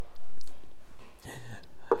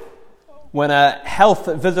When a health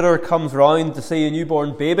visitor comes round to see a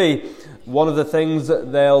newborn baby, one of the things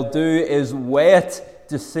they'll do is weigh it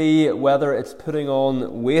to see whether it's putting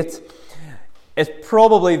on weight. It's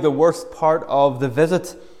probably the worst part of the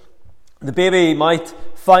visit. The baby might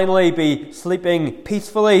finally be sleeping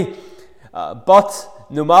peacefully, but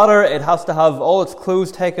no matter, it has to have all its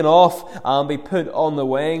clothes taken off and be put on the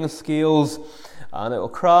weighing scales, and it will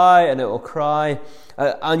cry and it will cry,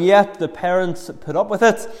 and yet the parents put up with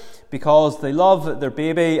it because they love their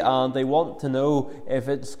baby and they want to know if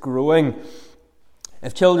it's growing.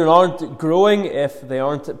 If children aren't growing, if they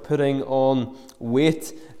aren't putting on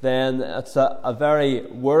weight, then it's a very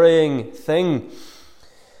worrying thing.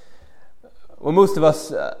 Well, most of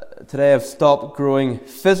us today have stopped growing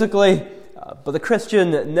physically, but the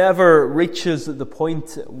Christian never reaches the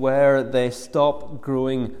point where they stop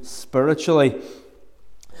growing spiritually.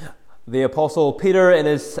 The Apostle Peter, in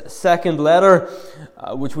his second letter,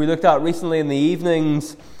 which we looked at recently in the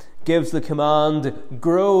evenings, gives the command,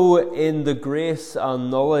 grow in the grace and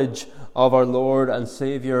knowledge of our Lord and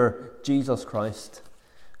Saviour, Jesus Christ.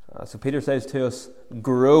 So Peter says to us,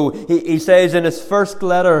 grow. He says in his first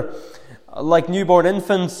letter, like newborn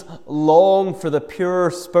infants, long for the pure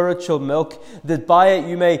spiritual milk, that by it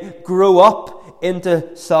you may grow up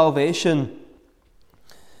into salvation.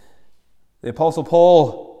 The Apostle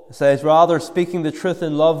Paul says, rather, speaking the truth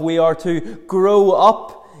in love, we are to grow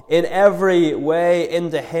up in every way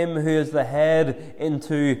into Him who is the head,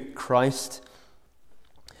 into Christ.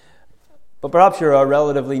 But perhaps you're a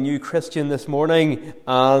relatively new Christian this morning,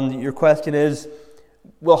 and your question is,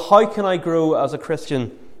 well, how can I grow as a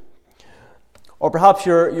Christian? Or perhaps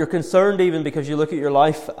you're concerned even because you look at your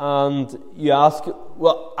life and you ask,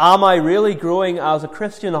 well, am I really growing as a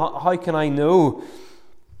Christian? How can I know?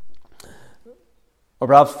 Or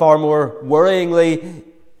perhaps far more worryingly,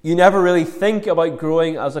 you never really think about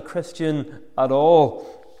growing as a Christian at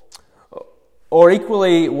all. Or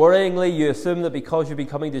equally worryingly, you assume that because you've been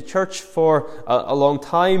coming to church for a long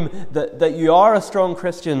time, that you are a strong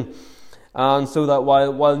Christian. And so that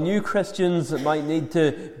while new Christians might need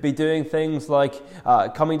to be doing things like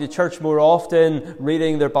coming to church more often,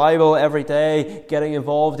 reading their Bible every day, getting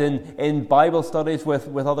involved in Bible studies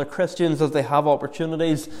with other Christians as they have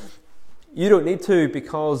opportunities, you don't need to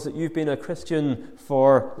because you've been a Christian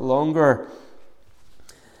for longer.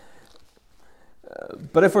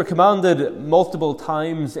 But if we're commanded multiple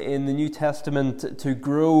times in the New Testament to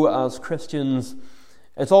grow as Christians,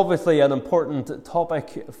 it's obviously an important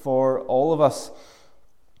topic for all of us.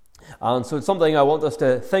 And so it's something I want us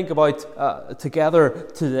to think about together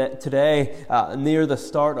today near the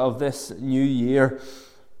start of this new year.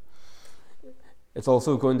 It's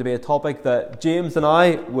also going to be a topic that James and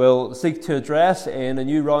I will seek to address in a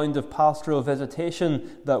new round of pastoral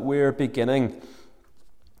visitation that we're beginning.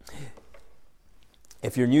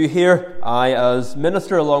 If you're new here, I, as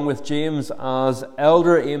minister, along with James as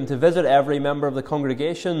elder, aim to visit every member of the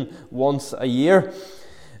congregation once a year.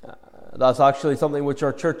 That's actually something which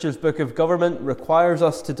our church's Book of Government requires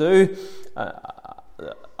us to do.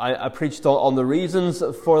 I preached on the reasons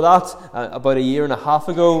for that about a year and a half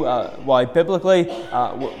ago, why biblically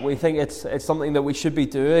we think it's something that we should be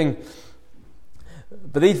doing.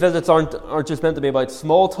 But these visits aren't just meant to be about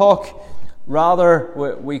small talk. Rather,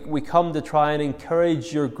 we come to try and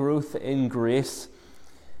encourage your growth in grace.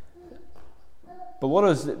 But what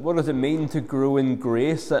does it mean to grow in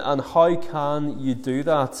grace, and how can you do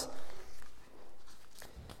that?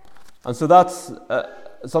 And so that's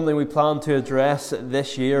something we plan to address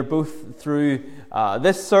this year, both through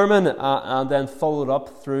this sermon and then followed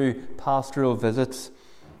up through pastoral visits.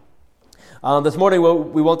 And this morning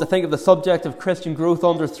we want to think of the subject of Christian growth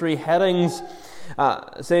under three headings.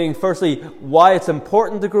 Saying firstly, why it's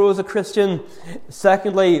important to grow as a Christian.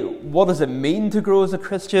 Secondly, what does it mean to grow as a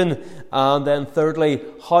Christian? And then thirdly,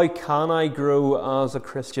 how can I grow as a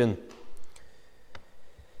Christian?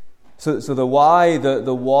 So the why,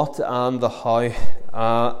 the what, and the how.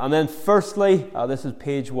 And then firstly, this is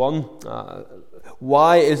page 1.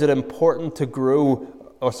 Why is it important to grow?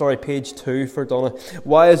 Page 2 for Donna.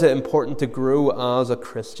 Why is it important to grow as a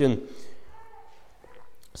Christian?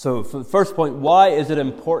 So for the first point, why is it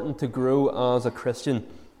important to grow as a Christian?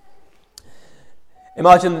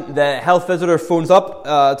 Imagine the health visitor phones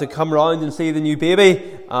up to come round and see the new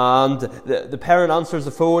baby, and the parent answers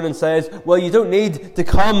the phone and says, well, you don't need to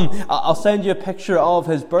come. I'll send you a picture of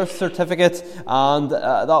his birth certificate and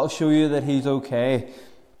that'll show you that he's okay.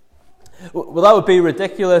 Well, that would be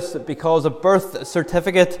ridiculous because a birth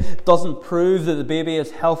certificate doesn't prove that the baby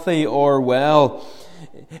is healthy or well.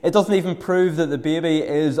 It doesn't even prove that the baby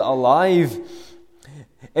is alive.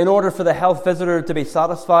 In order for the health visitor to be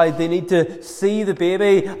satisfied, they need to see the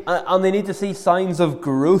baby and they need to see signs of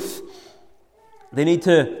growth. They need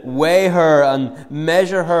to weigh her and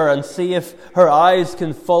measure her and see if her eyes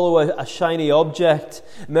can follow a shiny object.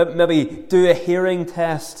 Maybe do a hearing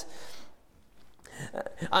test.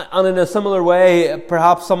 And in a similar way,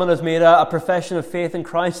 perhaps someone has made a profession of faith in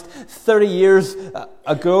Christ 30 years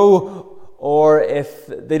ago, or if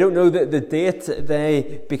they don't know the date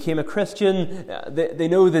they became a Christian, they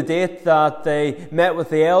know the date that they met with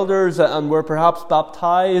the elders and were perhaps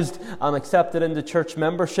baptized and accepted into church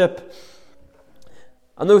membership.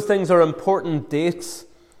 And those things are important dates,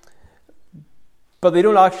 but they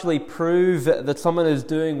don't actually prove that someone is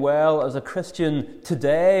doing well as a Christian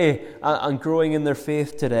today and growing in their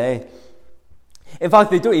faith today. In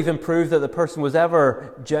fact, they don't even prove that the person was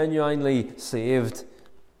ever genuinely saved.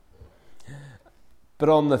 But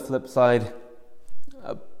on the flip side,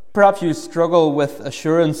 perhaps you struggle with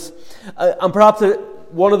assurance, and perhaps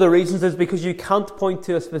one of the reasons is because you can't point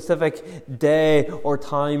to a specific day or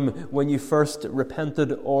time when you first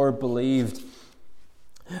repented or believed.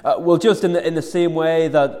 Well, just in the same way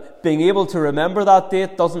that being able to remember that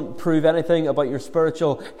date doesn't prove anything about your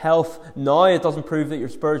spiritual health now, it doesn't prove that you're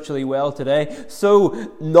spiritually well today,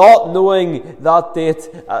 so not knowing that date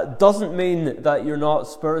doesn't mean that you're not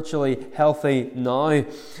spiritually healthy now.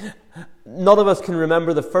 None of us can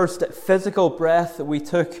remember the first physical breath we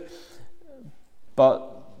took,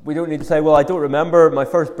 but we don't need to say, well, I don't remember my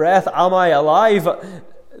first breath. Am I alive?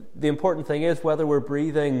 The important thing is whether we're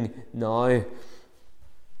breathing now.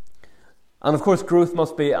 And of course, growth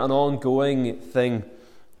must be an ongoing thing.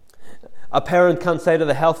 A parent can't say to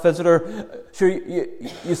the health visitor, sure,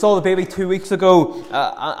 you saw the baby 2 weeks ago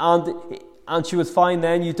and she was fine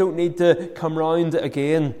then, you don't need to come round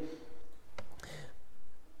again.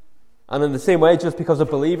 And in the same way, just because a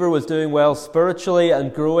believer was doing well spiritually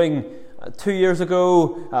and growing 2 years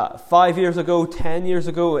ago, 5 years ago, 10 years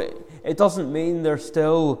ago, it doesn't mean they're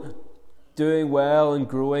still doing well and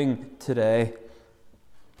growing today.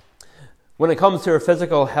 When it comes to our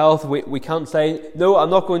physical health, we can't say, no, I'm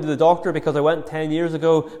not going to the doctor because I went 10 years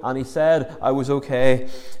ago and he said I was okay.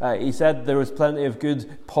 He said there was plenty of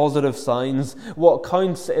good positive signs. What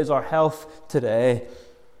counts is our health today.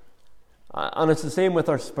 And it's the same with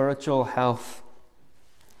our spiritual health.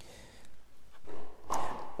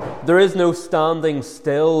 There is no standing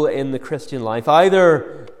still in the Christian life.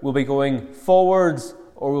 Either we'll be going forwards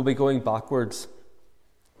or we'll be going backwards.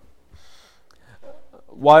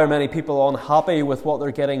 Why are many people unhappy with what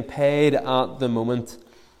they're getting paid at the moment?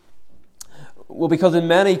 Well, because in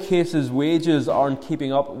many cases wages aren't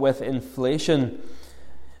keeping up with inflation.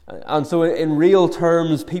 And so in real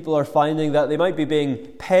terms, people are finding that they might be being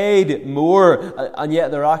paid more and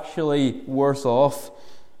yet they're actually worse off.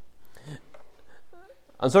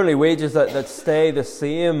 And certainly wages that stay the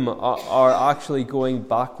same are actually going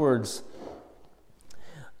backwards.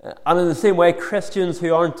 And in the same way, Christians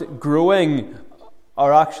who aren't growing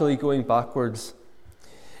are actually going backwards.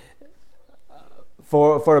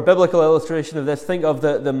 For a biblical illustration of this, think of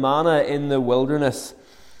the manna in the wilderness.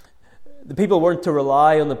 The people weren't to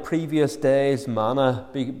rely on the previous day's manna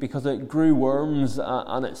because it grew worms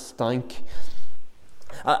and it stank.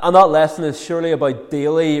 And that lesson is surely about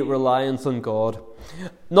daily reliance on God.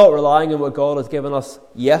 Not relying on what God has given us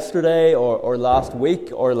yesterday or last week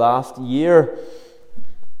or last year.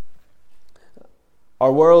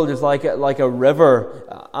 Our world is like a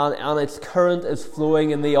river, and its current is flowing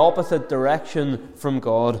in the opposite direction from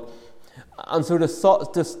God. And so to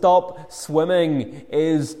stop swimming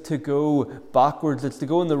is to go backwards. It's to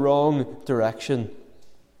go in the wrong direction.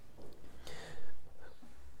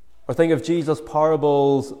 Or think of Jesus'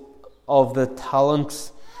 parables of the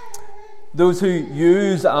talents. Those who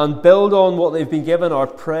use and build on what they've been given are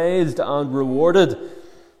praised and rewarded,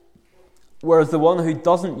 whereas the one who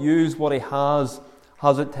doesn't use what he has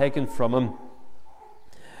it taken from him.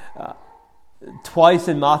 Twice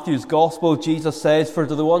in Matthew's Gospel, Jesus says, "For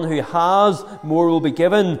to the one who has, more will be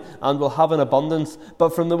given and will have an abundance.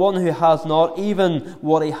 But from the one who has not, even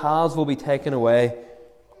what he has will be taken away."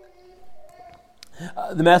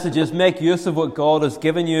 The message is, make use of what God has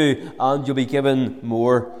given you and you'll be given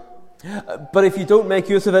more. But if you don't make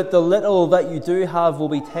use of it, the little that you do have will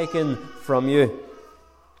be taken from you.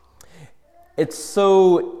 It's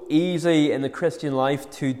so easy in the Christian life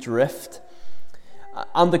to drift.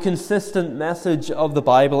 And the consistent message of the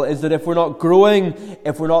Bible is that if we're not growing,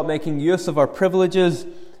 if we're not making use of our privileges,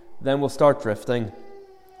 then we'll start drifting.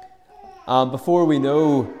 And before we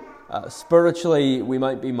know, spiritually, we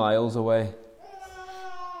might be miles away.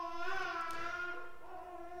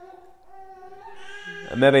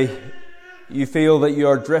 Maybe you feel that you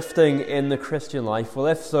are drifting in the Christian life? Well,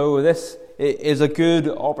 if so, this is a good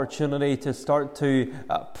opportunity to start to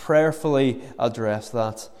prayerfully address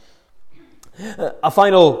that. A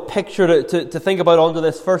final picture to think about under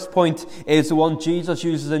this first point is the one Jesus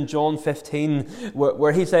uses in John 15,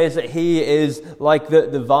 where he says that he is like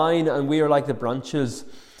the vine and we are like the branches.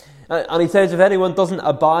 And he says, if anyone doesn't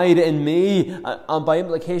abide in me, and by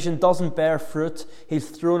implication doesn't bear fruit, he's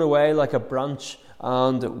thrown away like a branch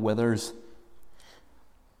and withers.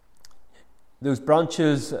 Those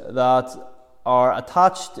branches that are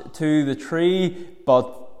attached to the tree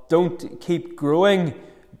but don't keep growing,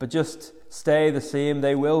 but just stay the same,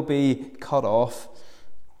 they will be cut off.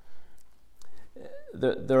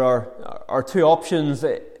 There are two options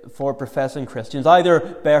for professing Christians. Either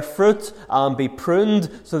bear fruit and be pruned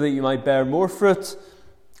so that you might bear more fruit,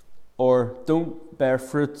 or don't bear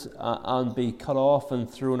fruit and be cut off and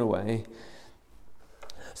thrown away.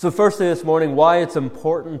 So firstly this morning, why it's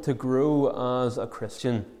important to grow as a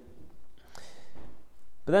Christian.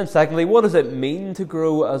 But then secondly, what does it mean to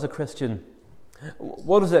grow as a Christian?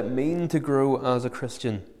 What does it mean to grow as a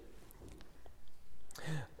Christian?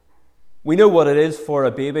 We know what it is for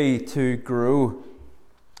a baby to grow.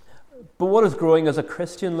 But what does growing as a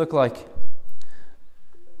Christian look like?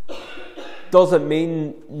 Does it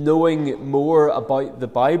mean knowing more about the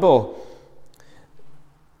Bible?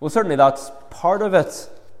 Well, certainly that's part of it.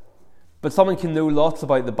 But someone can know lots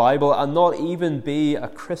about the Bible and not even be a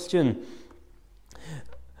Christian.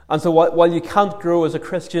 And so while you can't grow as a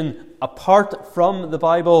Christian apart from the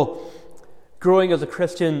Bible, growing as a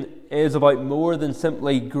Christian is about more than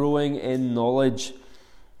simply growing in knowledge.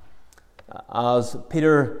 As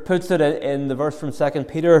Peter puts it in the verse from 2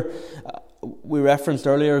 Peter, we referenced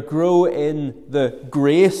earlier, grow in the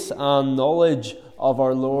grace and knowledge of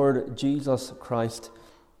our Lord Jesus Christ.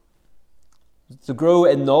 So grow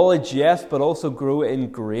in knowledge, yes, but also grow in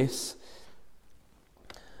grace.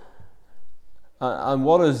 And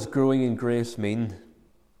what does growing in grace mean?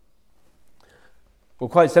 Well,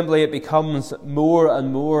 quite simply, it becomes more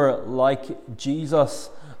and more like Jesus,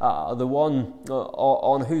 the one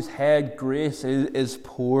on whose head grace is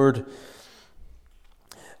poured.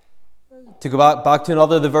 To go back to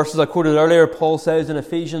another of the verses I quoted earlier, Paul says in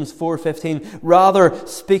Ephesians 4:15, rather,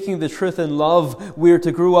 speaking the truth in love, we are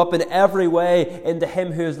to grow up in every way into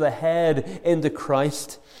Him who is the head, into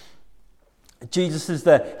Christ. Jesus is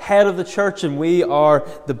the head of the church and we are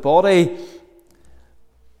the body.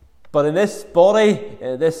 But in this body,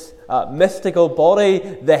 this mystical body,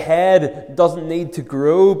 the head doesn't need to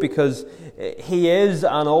grow because He is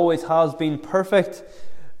and always has been perfect.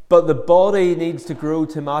 But the body needs to grow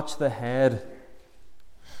to match the head.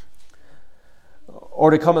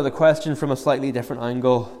 Or to come at the question from a slightly different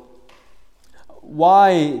angle,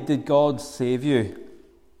 why did God save you?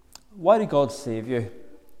 Why did God save you?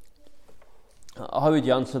 How would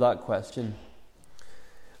you answer that question?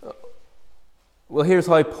 Well, here's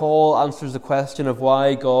how Paul answers the question of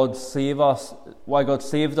why God saved us, why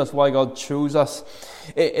God chose us.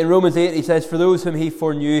 In Romans 8, he says, for those whom He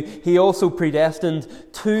foreknew, He also predestined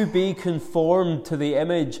to be conformed to the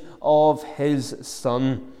image of His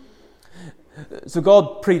Son. So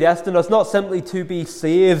God predestined us not simply to be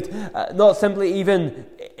saved, not simply even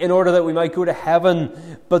in order that we might go to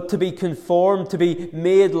heaven, but to be conformed, to be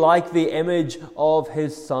made like the image of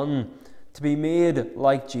His Son, to be made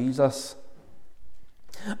like Jesus.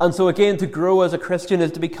 And so again, to grow as a Christian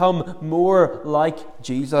is to become more like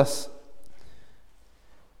Jesus.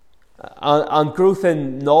 And growth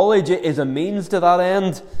in knowledge is a means to that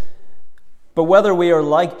end. But whether we are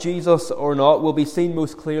like Jesus or not will be seen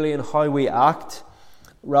most clearly in how we act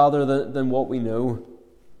rather than what we know.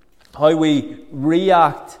 How we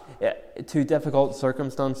react to difficult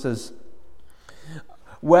circumstances.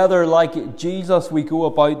 Whether like Jesus we go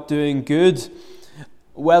about doing good,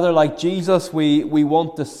 whether like Jesus we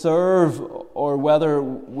want to serve, or whether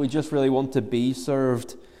we just really want to be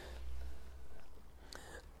served.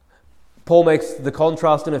 Paul makes the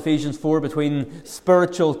contrast in Ephesians 4 between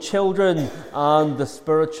spiritual children and the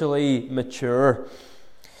spiritually mature.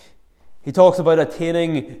 He talks about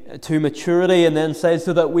attaining to maturity and then says,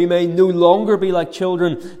 so that we may no longer be like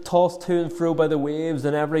children, tossed to and fro by the waves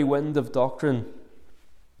and every wind of doctrine.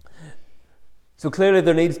 So clearly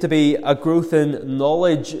there needs to be a growth in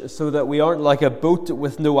knowledge so that we aren't like a boat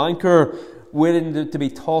with no anchor, waiting to be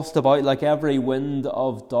tossed about like every wind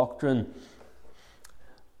of doctrine.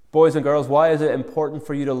 Boys and girls, why is it important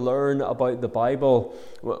for you to learn about the Bible?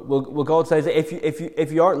 Well, God says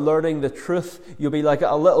if you aren't learning the truth, you'll be like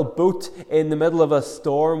a little boat in the middle of a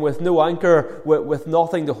storm with no anchor, with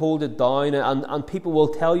nothing to hold it down, and people will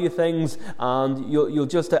tell you things and you'll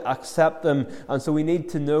just accept them. And so we need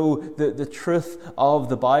to know the truth of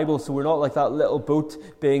the Bible, so we're not like that little boat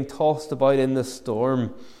being tossed about in the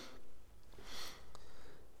storm.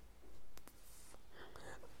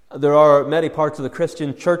 There are many parts of the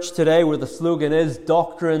Christian church today where the slogan is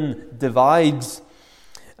 "Doctrine divides."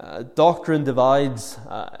 Doctrine divides.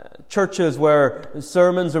 Churches where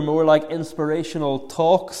sermons are more like inspirational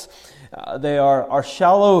talks. They are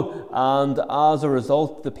shallow, and as a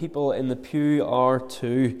result, the people in the pew are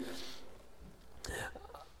too.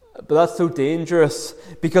 But that's so dangerous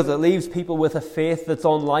because it leaves people with a faith that's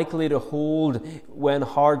unlikely to hold when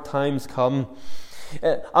hard times come.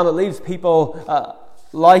 And it leaves people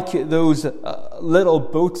like those little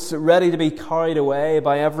boats ready to be carried away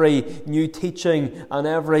by every new teaching and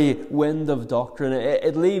every wind of doctrine.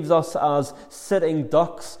 It leaves us as sitting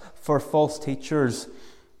ducks for false teachers.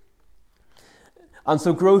 And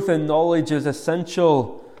so growth in knowledge is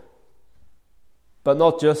essential, but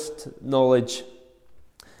not just knowledge.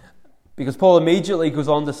 Because Paul immediately goes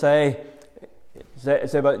on to say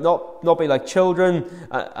about not be like children,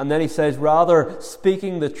 and then he says, rather,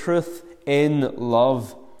 speaking the truth in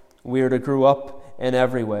love, we are to grow up in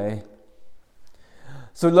every way.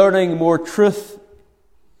 So learning more truth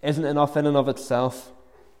isn't enough in and of itself,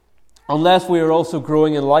 unless we are also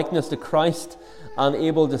growing in likeness to Christ and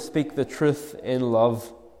able to speak the truth in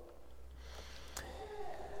love.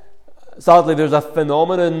 Sadly, there's a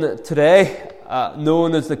phenomenon today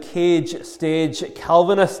known as the cage stage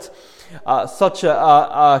Calvinist. Such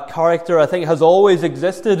a character, I think, has always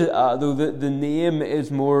existed, though the name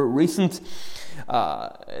is more recent.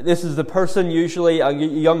 This is the person, usually a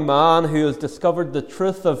young man, who has discovered the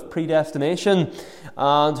truth of predestination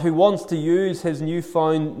and who wants to use his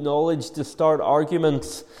newfound knowledge to start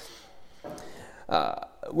arguments,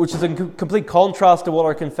 which is in complete contrast to what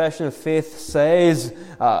our confession of faith says,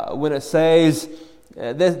 when it says,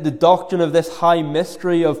 the doctrine of this high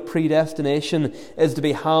mystery of predestination is to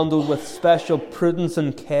be handled with special prudence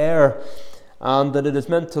and care, and that it is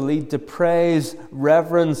meant to lead to praise,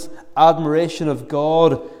 reverence, admiration of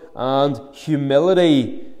God, and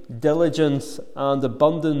humility, diligence, and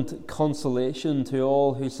abundant consolation to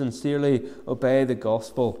all who sincerely obey the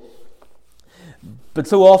gospel. But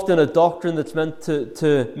so often a doctrine that's meant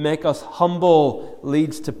to make us humble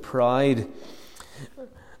leads to pride.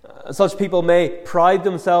 Such people may pride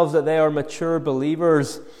themselves that they are mature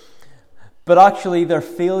believers, but actually their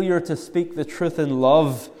failure to speak the truth in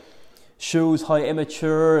love shows how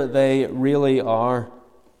immature they really are.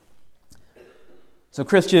 So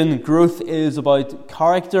Christian growth is about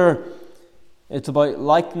character, it's about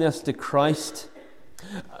likeness to Christ.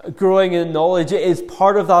 Growing in knowledge is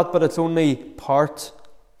part of that, but it's only part.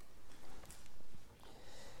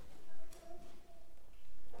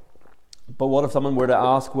 But what if someone were to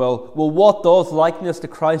ask, well, what does likeness to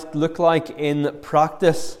Christ look like in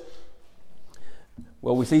practice?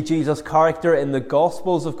 Well, we see Jesus' character in the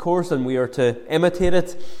Gospels, of course, and we are to imitate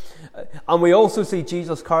it. And we also see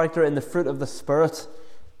Jesus' character in the fruit of the Spirit.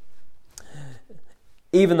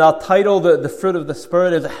 Even that title, the fruit of the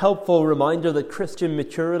Spirit, is a helpful reminder that Christian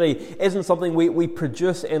maturity isn't something we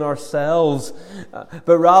produce in ourselves,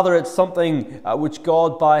 but rather it's something which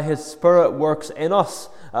God by His Spirit works in us,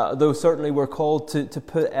 though certainly we're called to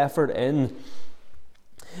put effort in.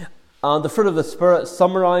 And the fruit of the Spirit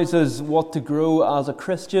summarizes what to grow as a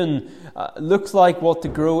Christian looks like, what to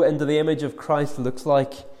grow into the image of Christ looks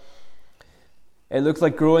like. It looks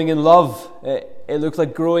like growing in love. It looks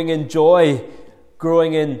like growing in joy,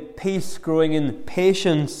 growing in peace, growing in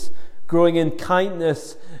patience, growing in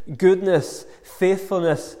kindness, goodness,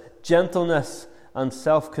 faithfulness, gentleness, and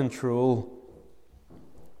self-control.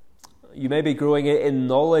 You may be growing in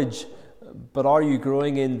knowledge, but are you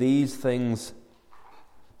growing in these things?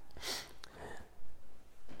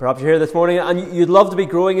 Perhaps you're here this morning and you'd love to be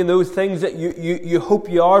growing in those things that you hope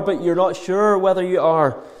you are, but you're not sure whether you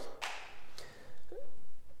are.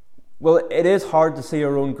 Well, it is hard to see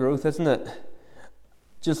our own growth, isn't it?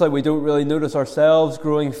 Just like we don't really notice ourselves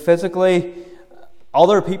growing physically,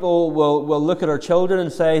 other people will look at our children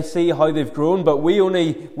and say, see how they've grown, but we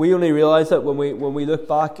only realize that when we look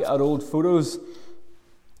back at old photos.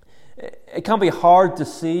 It can be hard to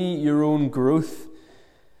see your own growth.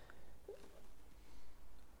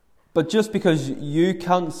 But just because you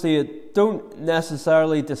can't see it, don't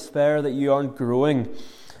necessarily despair that you aren't growing.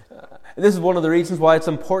 This is one of the reasons why it's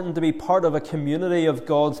important to be part of a community of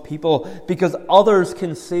God's people, because others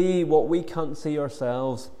can see what we can't see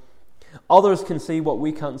ourselves. Others can see what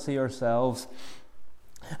we can't see ourselves.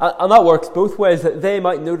 And that works both ways, that they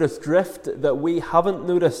might notice drift that we haven't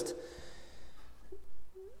noticed.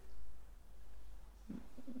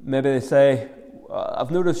 Maybe they say,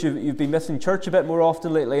 I've noticed you've been missing church a bit more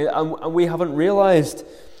often lately, and we haven't realised.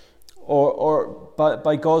 Or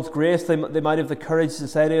by God's grace, they might have the courage to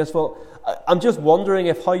say to us, well, I'm just wondering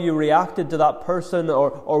if how you reacted to that person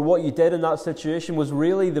or what you did in that situation was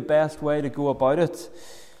really the best way to go about it.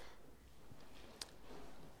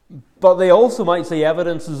 But they also might see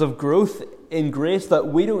evidences of growth in grace that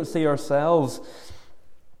we don't see ourselves.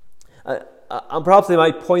 And perhaps they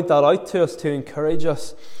might point that out to us to encourage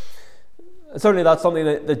us. Certainly that's something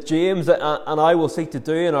that James and I will seek to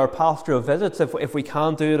do in our pastoral visits if we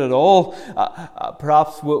can do it at all.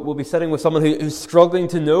 Perhaps we'll be sitting with someone who's struggling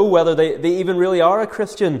to know whether they even really are a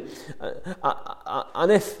Christian.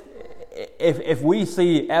 And if we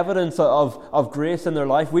see evidence of grace in their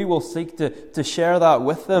life, we will seek to share that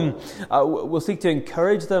with them. We'll seek to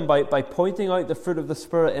encourage them by pointing out the fruit of the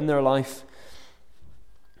Spirit in their life.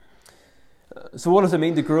 So what does it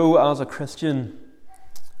mean to grow as a Christian?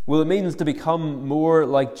 Well, it means to become more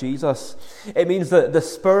like Jesus. It means that the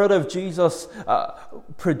Spirit of Jesus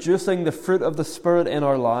producing the fruit of the Spirit in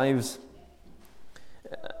our lives.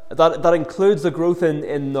 That includes the growth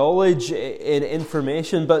in knowledge, in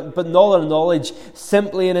information, but not a knowledge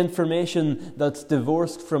simply in information that's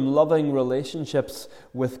divorced from loving relationships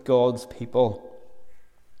with God's people.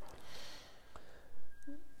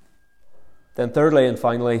 Then thirdly and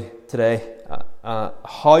finally today,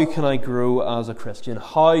 how can I grow as a Christian?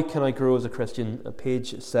 How can I grow as a Christian?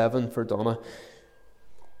 Page 7 for Donna.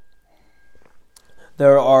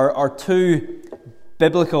 There are two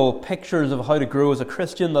biblical pictures of how to grow as a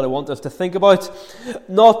Christian that I want us to think about.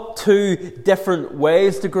 Not two different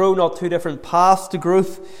ways to grow, not two different paths to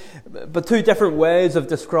growth, but two different ways of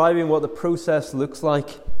describing what the process looks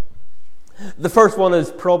like. The first one is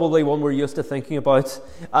probably one we're used to thinking about,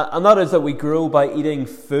 and that is that we grow by eating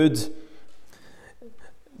food.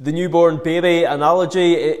 The newborn baby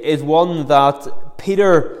analogy is one that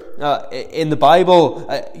Peter in the Bible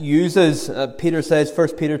uses. Peter says, 1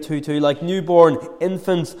 Peter 2:2, like newborn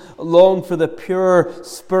infants long for the pure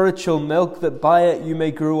spiritual milk, that by it you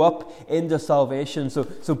may grow up into salvation.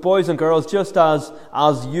 So boys and girls, just as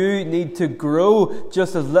you need to grow,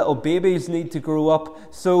 just as little babies need to grow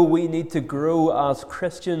up, so we need to grow as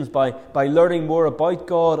Christians by learning more about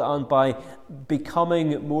God and by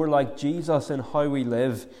becoming more like Jesus in how we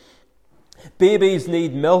live. Babies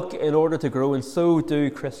need milk in order to grow, and so do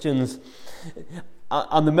Christians.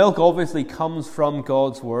 And the milk obviously comes from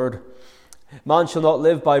God's word. Man shall not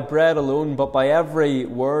live by bread alone, but by every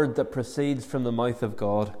word that proceeds from the mouth of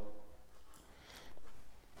God.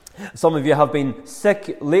 Some of you have been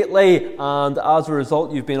sick lately, and as a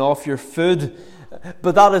result you've been off your food.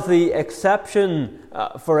 But that is the exception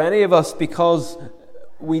for any of us, because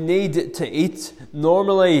we need to eat.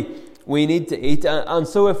 Normally, we need to eat. And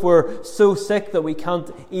so if we're so sick that we can't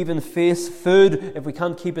even face food, if we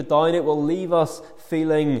can't keep it down, it will leave us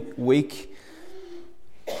feeling weak.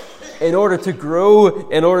 In order to grow,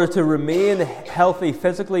 in order to remain healthy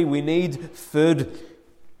physically, we need food.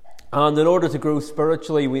 And in order to grow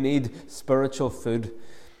spiritually, we need spiritual food.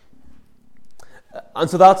 And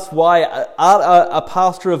so that's why at a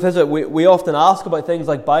pastoral visit we often ask about things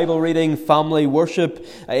like Bible reading, family worship,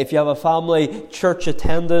 if you have a family, church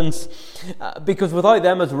attendance, because without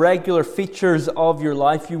them as regular features of your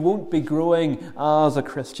life, you won't be growing as a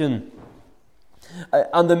Christian.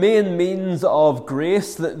 And the main means of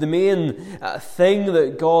grace, the main thing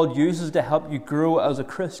that God uses to help you grow as a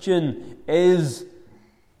Christian is,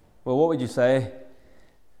 well, what would you say?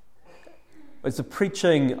 It's the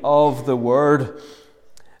preaching of the Word.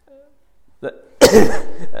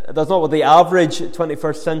 That's not what the average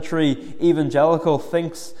 21st century evangelical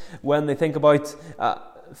thinks when they think about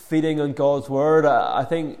feeding on God's Word. I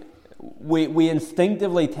think we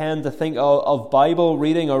instinctively tend to think of Bible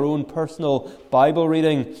reading, our own personal Bible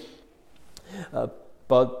reading.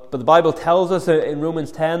 But the Bible tells us in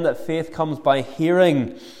Romans 10 that faith comes by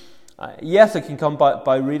hearing. Yes, it can come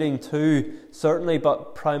by reading too, certainly,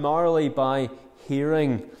 but primarily by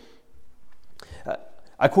hearing.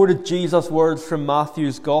 I quoted Jesus' words from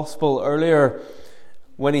Matthew's Gospel earlier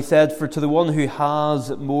when he said, "For to the one who has,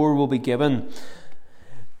 more will be given."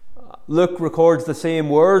 Luke records the same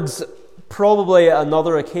words, probably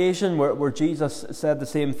another occasion where Jesus said the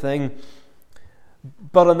same thing.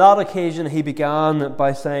 But on that occasion he began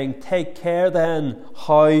by saying, "Take care then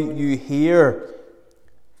how you hear.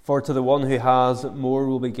 For to the one who has, more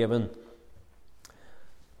will be given.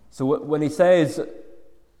 So when he says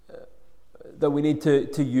that we need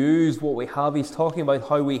to use what we have, he's talking about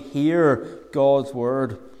how we hear God's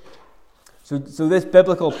word. So this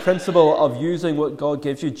biblical principle of using what God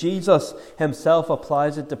gives you, Jesus himself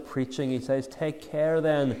applies it to preaching. He says, take care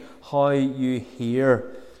then how you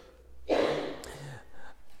hear.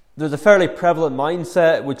 There's a fairly prevalent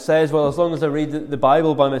mindset which says, well, as long as I read the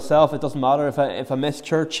Bible by myself, it doesn't matter if I miss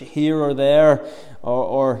church here or there,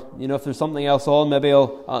 or if there's something else on, maybe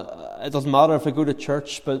it doesn't matter if I go to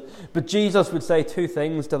church. But Jesus would say two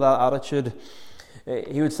things to that attitude.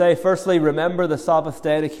 He would say, firstly, remember the Sabbath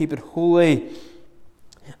day to keep it holy.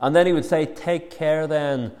 And then he would say, take care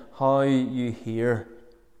then how you hear.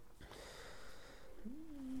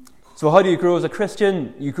 So how do you grow as a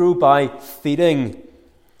Christian? You grow by feeding.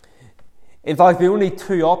 In fact, the only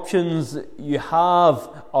two options you have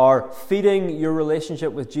are feeding your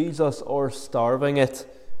relationship with Jesus or starving it.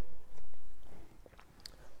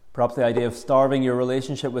 Perhaps the idea of starving your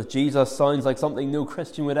relationship with Jesus sounds like something no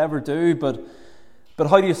Christian would ever do, but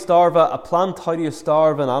how do you starve a plant? How do you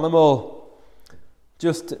starve an animal?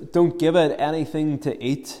 Just don't give it anything to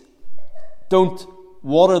eat. Don't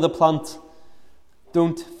water the plant.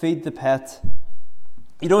 Don't feed the pet.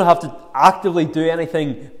 You don't have to actively do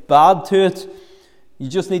anything bad to it. You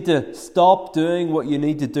just need to stop doing what you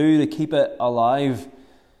need to do to keep it alive.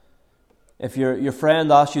 If your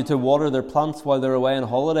friend asks you to water their plants while they're away on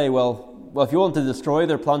holiday, well, if you want to destroy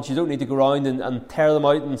their plants, you don't need to go around and tear them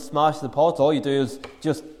out and smash the pots. All you do is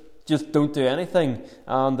just don't do anything,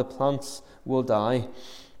 and the plants will die.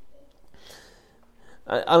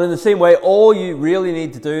 And in the same way, all you really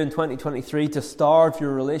need to do in 2023 to starve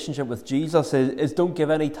your relationship with Jesus is don't give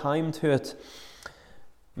any time to it.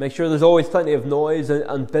 Make sure there's always plenty of noise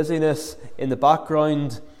and busyness in the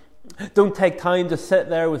background. Don't take time to sit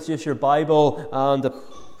there with just your Bible and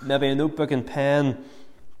maybe a notebook and pen.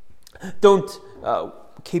 Don't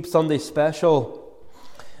keep Sunday special.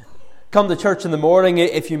 Come to church in the morning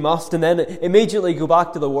if you must, and then immediately go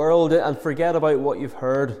back to the world and forget about what you've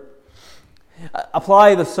heard.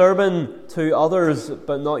 Apply the sermon to others,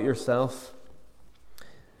 but not yourself.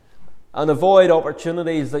 And avoid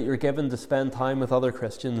opportunities that you're given to spend time with other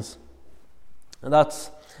Christians. And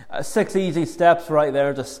that's 6 easy steps right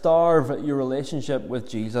there to starve your relationship with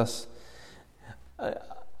Jesus.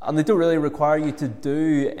 And they don't really require you to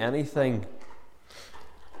do anything.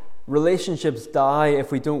 Relationships die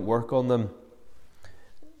if we don't work on them.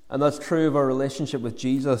 And that's true of our relationship with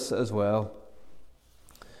Jesus as well.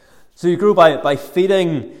 So you grow by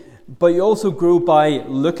feeding, but you also grow by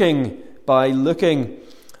looking.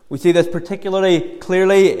 We see this particularly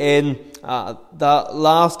clearly in that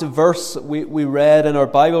last verse we read in our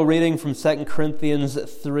Bible reading from 2 Corinthians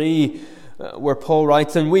 3, where Paul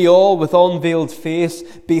writes, "And we all, with unveiled face,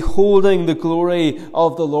 beholding the glory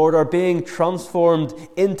of the Lord, are being transformed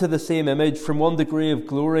into the same image from one degree of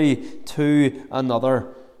glory to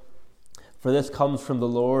another. For this comes from the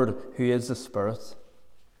Lord, who is the Spirit."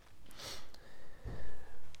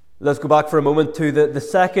 Let's go back for a moment to the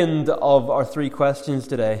second of our three questions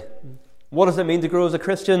today. What does it mean to grow as a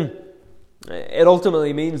Christian? It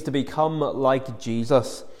ultimately means to become like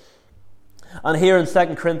Jesus. And here in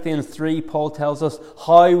 2 Corinthians 3, Paul tells us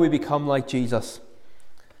how we become like Jesus.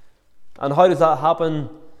 And how does that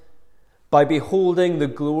happen? By beholding the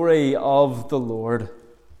glory of the Lord.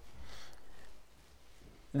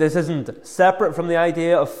 This isn't separate from the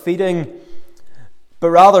idea of feeding,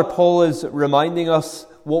 but rather Paul is reminding us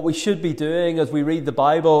what we should be doing as we read the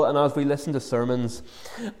Bible and as we listen to sermons.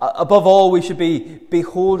 Above all, we should be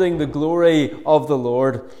beholding the glory of the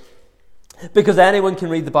Lord. Because anyone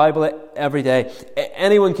can read the Bible every day.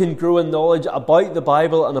 Anyone can grow in knowledge about the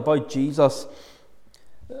Bible and about Jesus.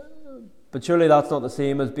 But surely that's not the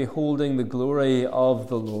same as beholding the glory of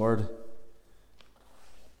the Lord.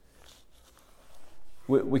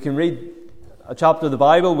 We can read a chapter of the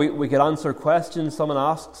Bible, we can answer questions someone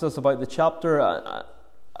asks us about the chapter,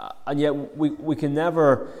 and yet we can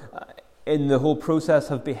never, in the whole process,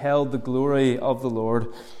 have beheld the glory of the Lord.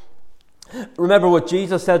 Remember what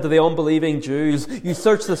Jesus said to the unbelieving Jews: "You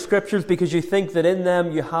search the Scriptures because you think that in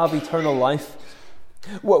them you have eternal life."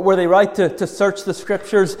 Were they right to search the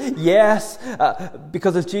Scriptures? Yes,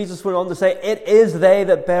 because as Jesus went on to say, "It is they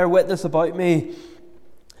that bear witness about me."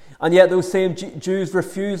 And yet those same Jews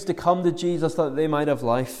refused to come to Jesus that they might have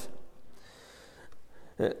life.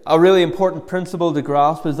 A really important principle to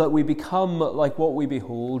grasp is that we become like what we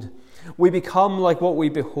behold. We become like what we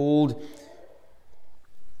behold.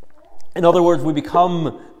 In other words, we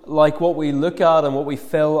become like what we look at and what we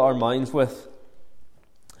fill our minds with.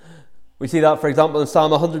 We see that, for example, in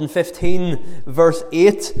Psalm 115, verse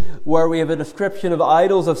 8, where we have a description of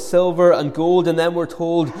idols of silver and gold, and then we're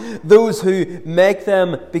told, those who make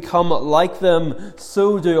them become like them,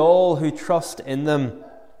 so do all who trust in them.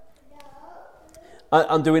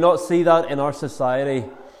 And do we not see that in our society?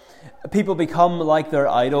 People become like their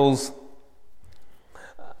idols.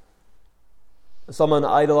 Someone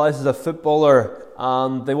idolizes a footballer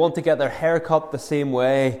and they want to get their hair cut the same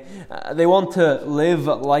way. They want to live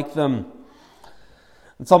like them.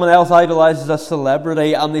 And someone else idolizes a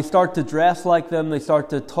celebrity and they start to dress like them, they start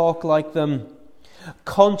to talk like them.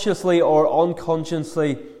 Consciously or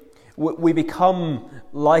unconsciously, we become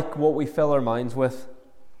like what we fill our minds with.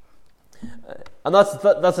 And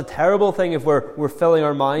that's a terrible thing if we're filling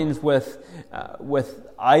our minds with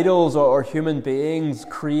idols or human beings,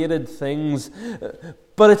 created things.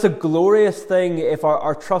 But it's a glorious thing if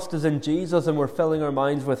our trust is in Jesus and we're filling our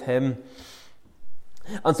minds with Him.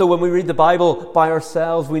 And so when we read the Bible by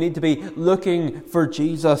ourselves, we need to be looking for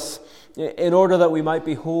Jesus in order that we might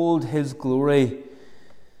behold His glory.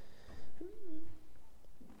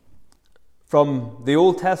 From the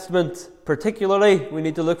Old Testament particularly, we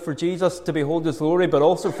need to look for Jesus to behold His glory, but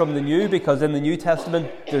also from the New, because in the New Testament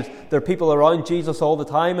there are people around Jesus all the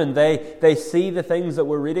time and they see the things that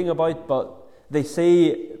we're reading about, but they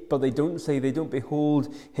see, but they don't see, they don't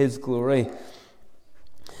behold His glory.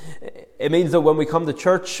 It means that when we come to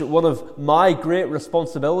church, one of my great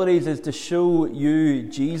responsibilities is to show you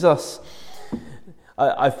Jesus.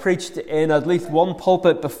 I've preached in at least one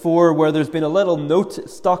pulpit before where there's been a little note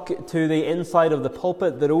stuck to the inside of the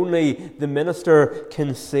pulpit that only the minister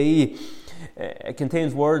can see. It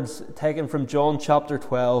contains words taken from John chapter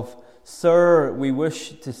 12. Sir, we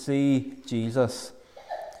wish to see Jesus.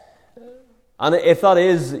 And if that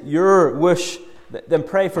is your wish, then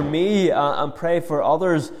pray for me and pray for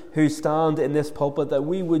others who stand in this pulpit that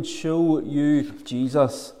we would show you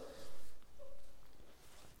Jesus.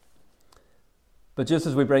 But just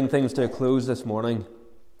as we bring things to a close this morning,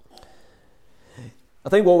 I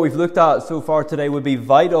think what we've looked at so far today would be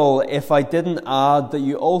vital if I didn't add that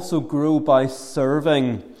you also grow by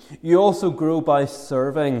serving. You also grow by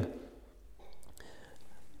serving.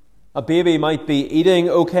 A baby might be eating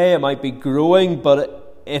okay, it might be growing,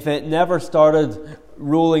 but if it never started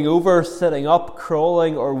rolling over, sitting up,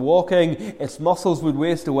 crawling or walking, its muscles would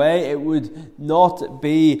waste away. It would not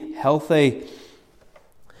be healthy.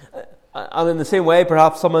 And in the same way,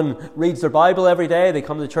 perhaps someone reads their Bible every day, they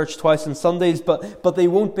come to church twice on Sundays, but they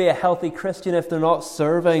won't be a healthy Christian if they're not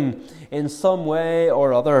serving in some way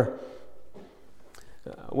or other.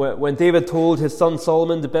 When David told his son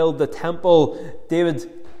Solomon to build the temple,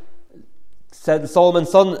 David said to Solomon,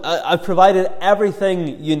 son, I've provided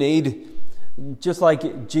everything you need, just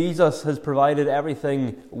like Jesus has provided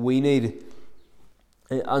everything we need.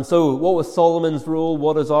 And so what was Solomon's role?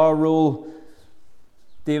 What is our role?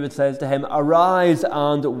 David says to him, arise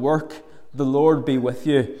and work, the Lord be with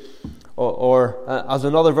you. Or as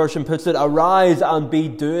another version puts it, arise and be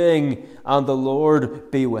doing, and the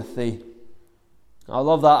Lord be with thee. I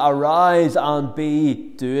love that, arise and be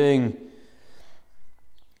doing.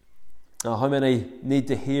 Now, how many need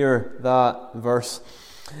to hear that verse?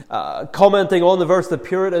 Commenting on the verse, the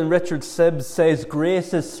Puritan Richard Sibbes says,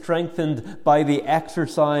 grace is strengthened by the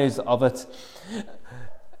exercise of it.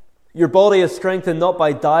 Your body is strengthened not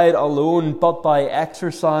by diet alone, but by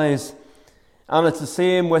exercise. And it's the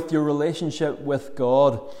same with your relationship with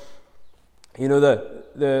God. You know,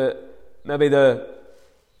 maybe the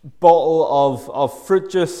bottle of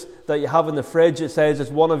fruit juice that you have in the fridge, it says it's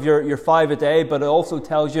one of your 5 a day, but it also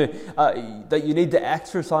tells you that you need to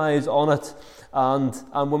exercise on it.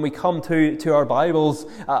 And when we come to our Bibles,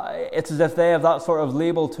 it's as if they have that sort of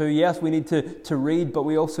label too. Yes, we need to read, but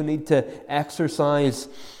we also need to exercise.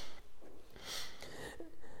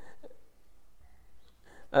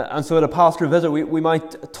 And so at a pastor visit, we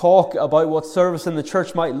might talk about what service in the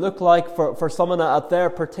church might look like for someone at their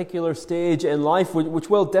particular stage in life, which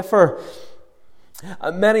will differ.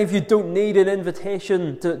 Many of you don't need an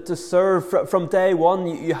invitation to serve from day one.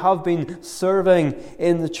 You have been serving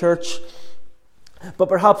in the church. But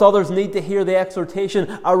perhaps others need to hear the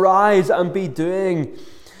exhortation, arise and be doing.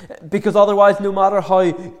 Because otherwise, no matter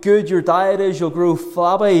how good your diet is, you'll grow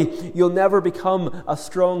flabby. You'll never become a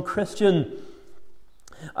strong Christian.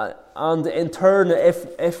 And in turn,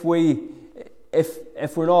 if we're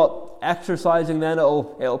not exercising, then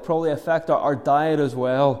it'll probably affect our diet as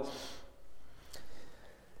well.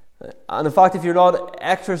 And in fact, if you're not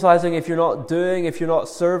exercising, if you're not doing, if you're not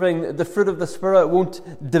serving, the fruit of the Spirit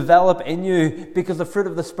won't develop in you, because the fruit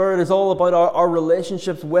of the Spirit is all about our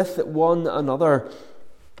relationships with one another.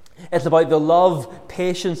 It's about the love,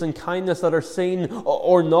 patience, and kindness that are seen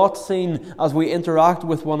or not seen as we interact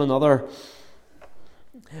with one another.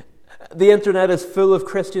 The internet is full of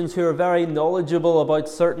Christians who are very knowledgeable about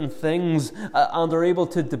certain things and are able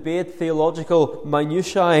to debate theological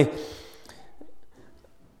minutiae.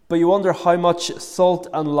 But you wonder how much salt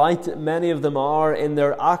and light many of them are in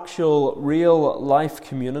their actual, real-life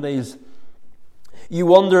communities. You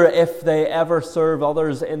wonder if they ever serve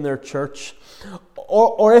others in their church,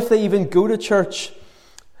 or if they even go to church.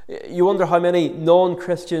 You wonder how many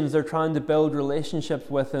non-Christians they're trying to build relationships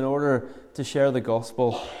with in order to share the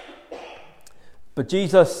gospel. But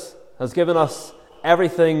Jesus has given us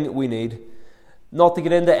everything we need, not to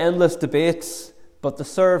get into endless debates, but to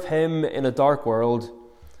serve Him in a dark world.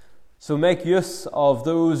 So make use of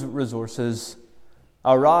those resources.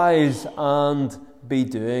 Arise and be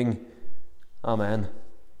doing. Amen.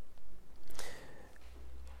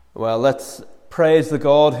 Well, let's praise the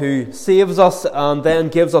God who saves us and then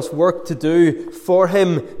gives us work to do for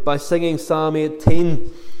Him by singing Psalm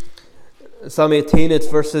 18. Psalm 18, it's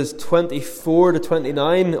verses 24 to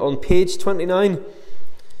 29 on page 29.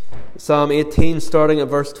 Psalm 18, starting at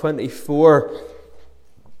verse 24.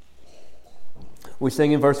 We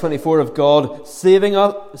sing in verse 24 of God saving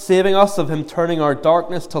us, of Him turning our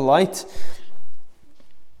darkness to light.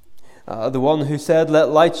 The one who said, "Let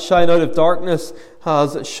light shine out of darkness,"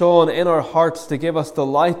 has shone in our hearts to give us the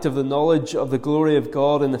light of the knowledge of the glory of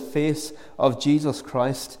God in the face of Jesus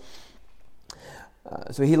Christ.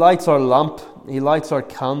 So He lights our lamp, He lights our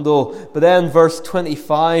candle. But then verse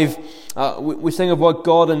 25, we sing of what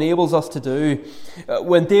God enables us to do.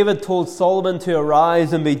 When David told Solomon to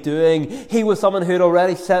arise and be doing, he was someone who had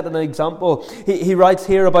already set an example. He writes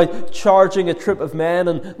here about charging a troop of men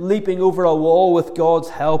and leaping over a wall with God's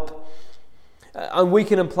help. And we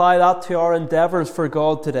can apply that to our endeavours for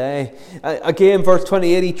God today. Again, verse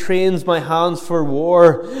 28, He trains my hands for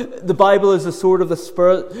war. The Bible is the sword of the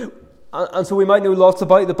Spirit. And so we might know lots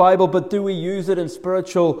about the Bible, but do we use it in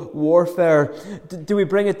spiritual warfare? Do we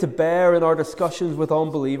bring it to bear in our discussions with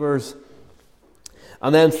unbelievers?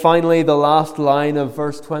 And then finally, the last line of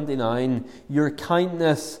verse 29, your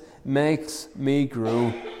kindness makes me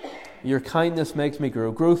grow. Your kindness makes me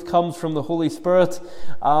grow. Growth comes from the Holy Spirit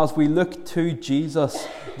as we look to Jesus,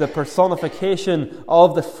 the personification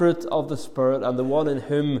of the fruit of the Spirit and the one in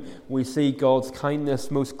whom we see God's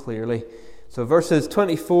kindness most clearly. So verses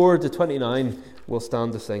 24 to 29, we'll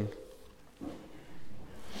stand to sing.